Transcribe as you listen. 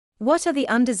What are the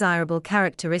undesirable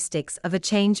characteristics of a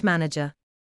change manager?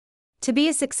 To be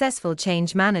a successful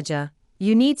change manager,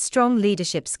 you need strong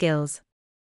leadership skills.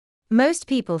 Most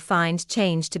people find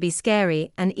change to be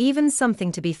scary and even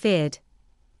something to be feared,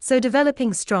 so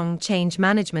developing strong change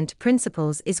management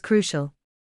principles is crucial.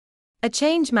 A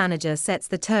change manager sets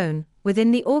the tone within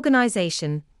the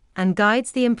organization and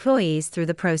guides the employees through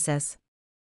the process.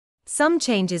 Some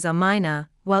changes are minor,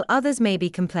 while others may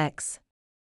be complex.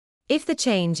 If the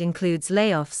change includes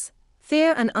layoffs,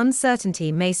 fear and uncertainty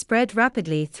may spread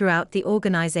rapidly throughout the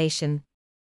organization.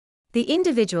 The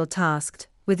individual tasked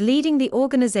with leading the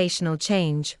organizational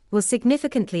change will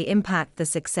significantly impact the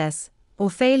success or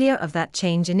failure of that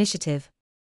change initiative.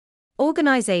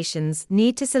 Organizations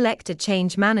need to select a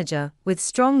change manager with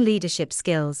strong leadership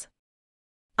skills.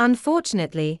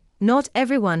 Unfortunately, not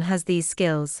everyone has these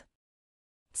skills.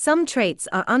 Some traits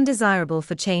are undesirable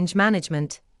for change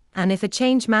management, and if a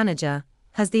change manager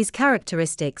has these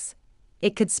characteristics,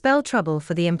 it could spell trouble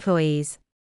for the employees.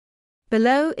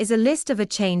 Below is a list of a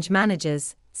change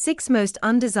manager's 6 most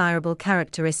undesirable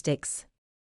characteristics.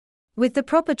 With the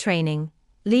proper training,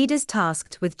 leaders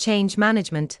tasked with change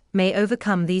management may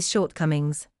overcome these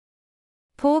shortcomings.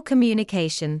 Poor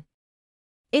communication.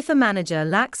 If a manager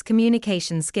lacks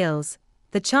communication skills,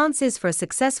 the chances for a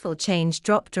successful change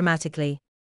drop dramatically.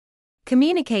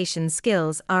 Communication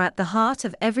skills are at the heart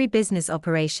of every business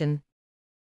operation.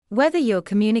 Whether you're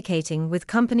communicating with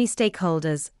company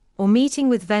stakeholders or meeting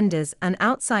with vendors and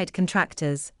outside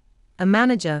contractors, a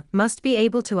manager must be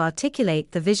able to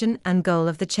articulate the vision and goal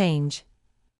of the change.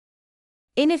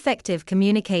 Ineffective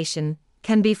communication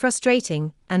can be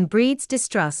frustrating and breeds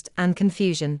distrust and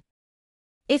confusion.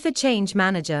 If a change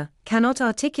manager cannot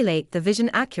articulate the vision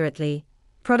accurately,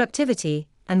 productivity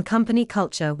and company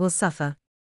culture will suffer.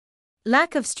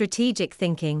 Lack of strategic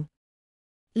thinking.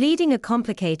 Leading a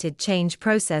complicated change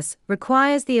process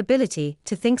requires the ability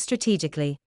to think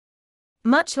strategically.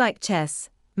 Much like chess,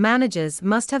 managers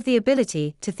must have the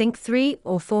ability to think 3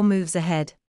 or 4 moves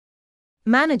ahead.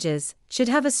 Managers should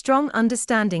have a strong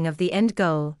understanding of the end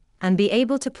goal and be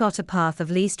able to plot a path of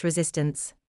least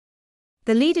resistance.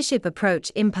 The leadership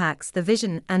approach impacts the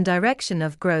vision and direction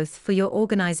of growth for your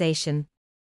organization.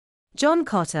 John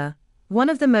Cotter, one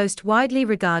of the most widely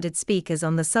regarded speakers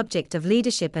on the subject of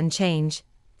leadership and change,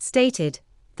 stated,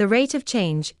 "The rate of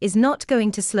change is not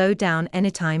going to slow down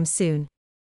anytime soon.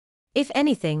 If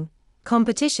anything,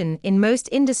 competition in most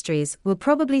industries will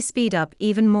probably speed up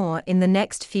even more in the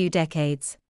next few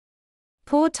decades."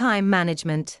 Poor time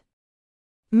management.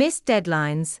 Missed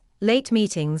deadlines, late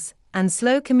meetings, and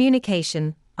slow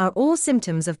communication are all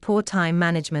symptoms of poor time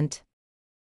management.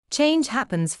 Change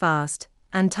happens fast,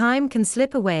 and time can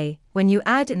slip away when you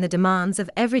add in the demands of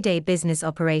everyday business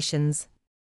operations.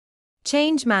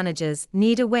 Change managers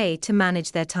need a way to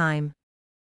manage their time.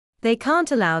 They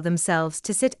can't allow themselves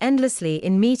to sit endlessly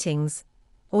in meetings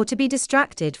or to be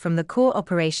distracted from the core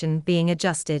operation being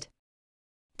adjusted.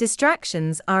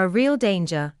 Distractions are a real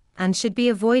danger and should be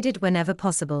avoided whenever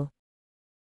possible.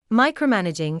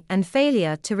 Micromanaging and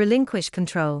failure to relinquish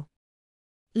control.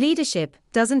 Leadership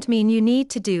doesn't mean you need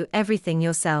to do everything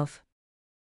yourself.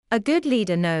 A good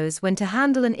leader knows when to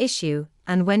handle an issue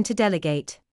and when to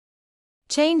delegate.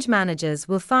 Change managers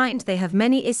will find they have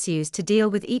many issues to deal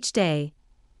with each day,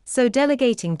 so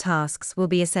delegating tasks will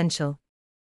be essential.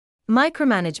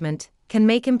 Micromanagement can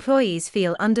make employees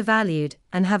feel undervalued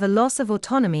and have a loss of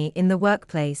autonomy in the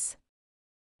workplace.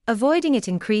 Avoiding it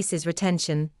increases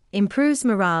retention, improves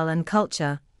morale and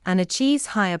culture, and achieves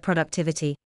higher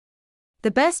productivity.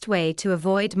 The best way to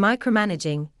avoid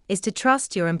micromanaging is to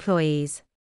trust your employees.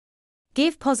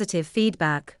 Give positive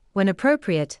feedback when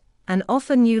appropriate, and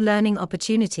offer new learning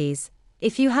opportunities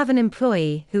if you have an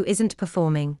employee who isn't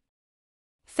performing.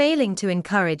 Failing to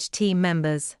encourage team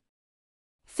members.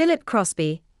 Philip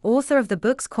Crosby, author of the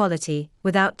books Quality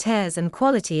Without Tears and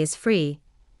Quality is Free,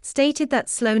 stated that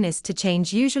slowness to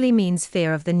change usually means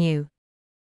fear of the new.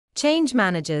 Change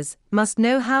managers must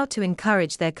know how to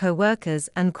encourage their co-workers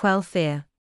and quell fear.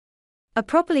 A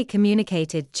properly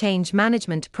communicated change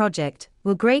management project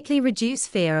will greatly reduce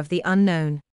fear of the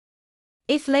unknown.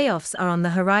 If layoffs are on the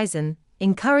horizon,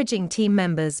 encouraging team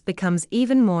members becomes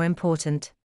even more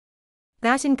important.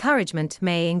 That encouragement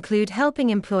may include helping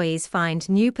employees find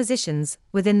new positions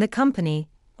within the company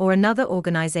or another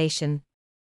organization.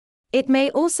 It may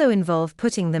also involve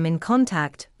putting them in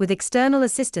contact with external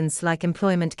assistance like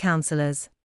employment counselors.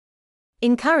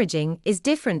 Encouraging is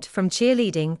different from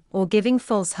cheerleading or giving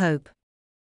false hope.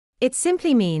 It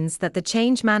simply means that the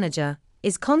change manager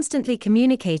is constantly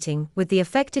communicating with the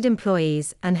affected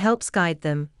employees and helps guide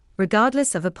them,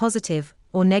 regardless of a positive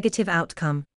or negative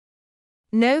outcome.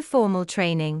 No formal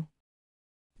training.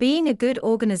 Being a good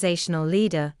organizational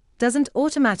leader doesn't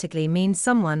automatically mean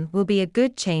someone will be a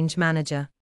good change manager.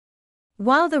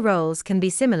 While the roles can be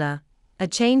similar, a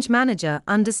change manager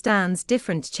understands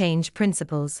different change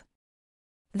principles.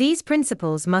 These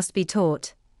principles must be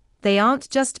taught. They aren't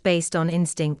just based on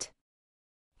instinct.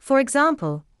 For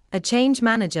example, a change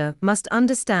manager must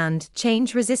understand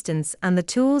change resistance and the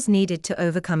tools needed to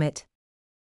overcome it.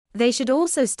 They should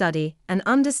also study and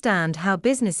understand how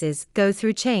businesses go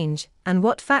through change and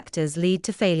what factors lead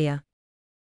to failure.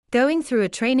 Going through a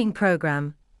training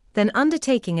program, then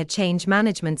undertaking a change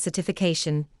management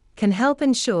certification, can help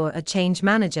ensure a change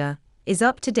manager is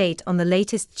up to date on the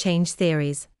latest change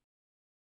theories.